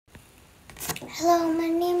Hello, my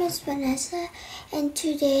name is Vanessa, and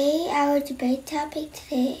today our debate topic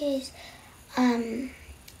is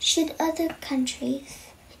should other countries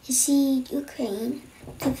cede Ukraine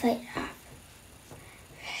to fight off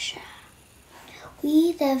Russia?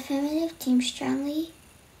 We, the affirmative team, strongly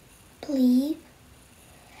believe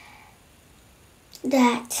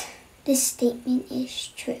that this statement is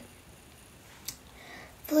true.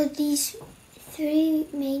 For these three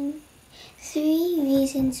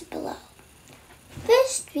reasons below.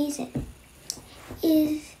 First reason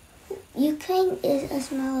is Ukraine is a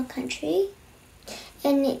smaller country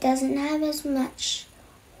and it doesn't have as much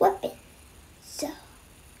weapons.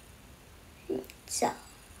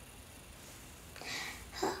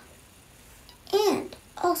 And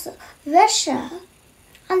also Russia,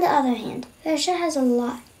 on the other hand, Russia has a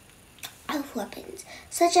lot of weapons,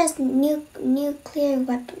 such as nuclear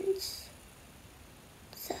weapons.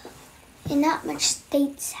 And not much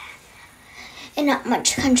states have. And not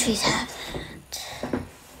much countries have that.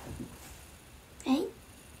 Right?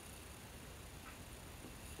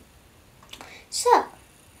 So,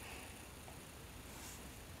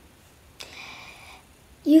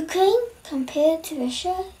 Ukraine, compared to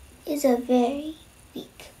Russia, is a very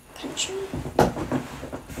weak country.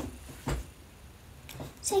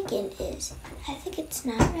 Second is, I think it's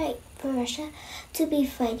not right for Russia to be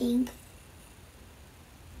fighting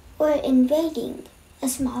or invading a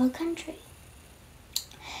smaller country.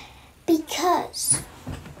 Because,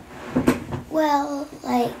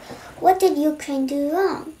 what did Ukraine do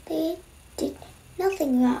wrong? They did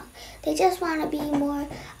nothing wrong. They just want to be more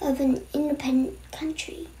of an independent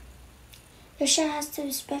country. Russia has to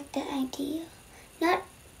respect that idea. Not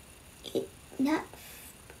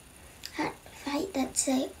fight that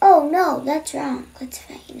say, oh no, that's wrong, let's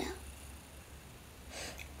fight now.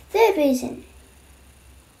 Third reason.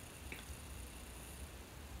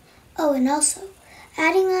 Oh, and also,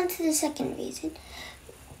 adding on to the second reason,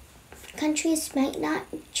 countries might not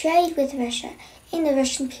trade with Russia, and the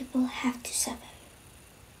Russian people have to suffer.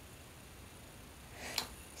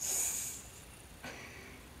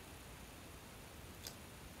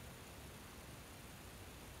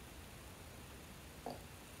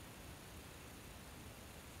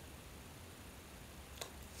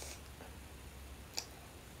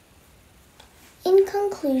 In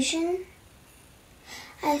conclusion,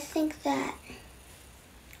 I think that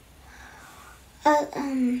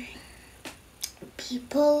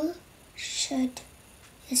people should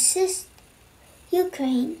assist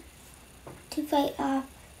Ukraine to fight off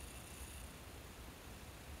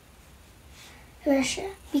Russia,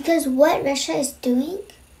 because what Russia is doing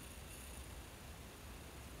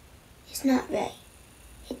is not right.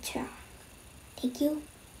 It's wrong. Thank you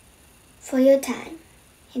for your time,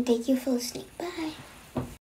 and thank you for listening. Bye.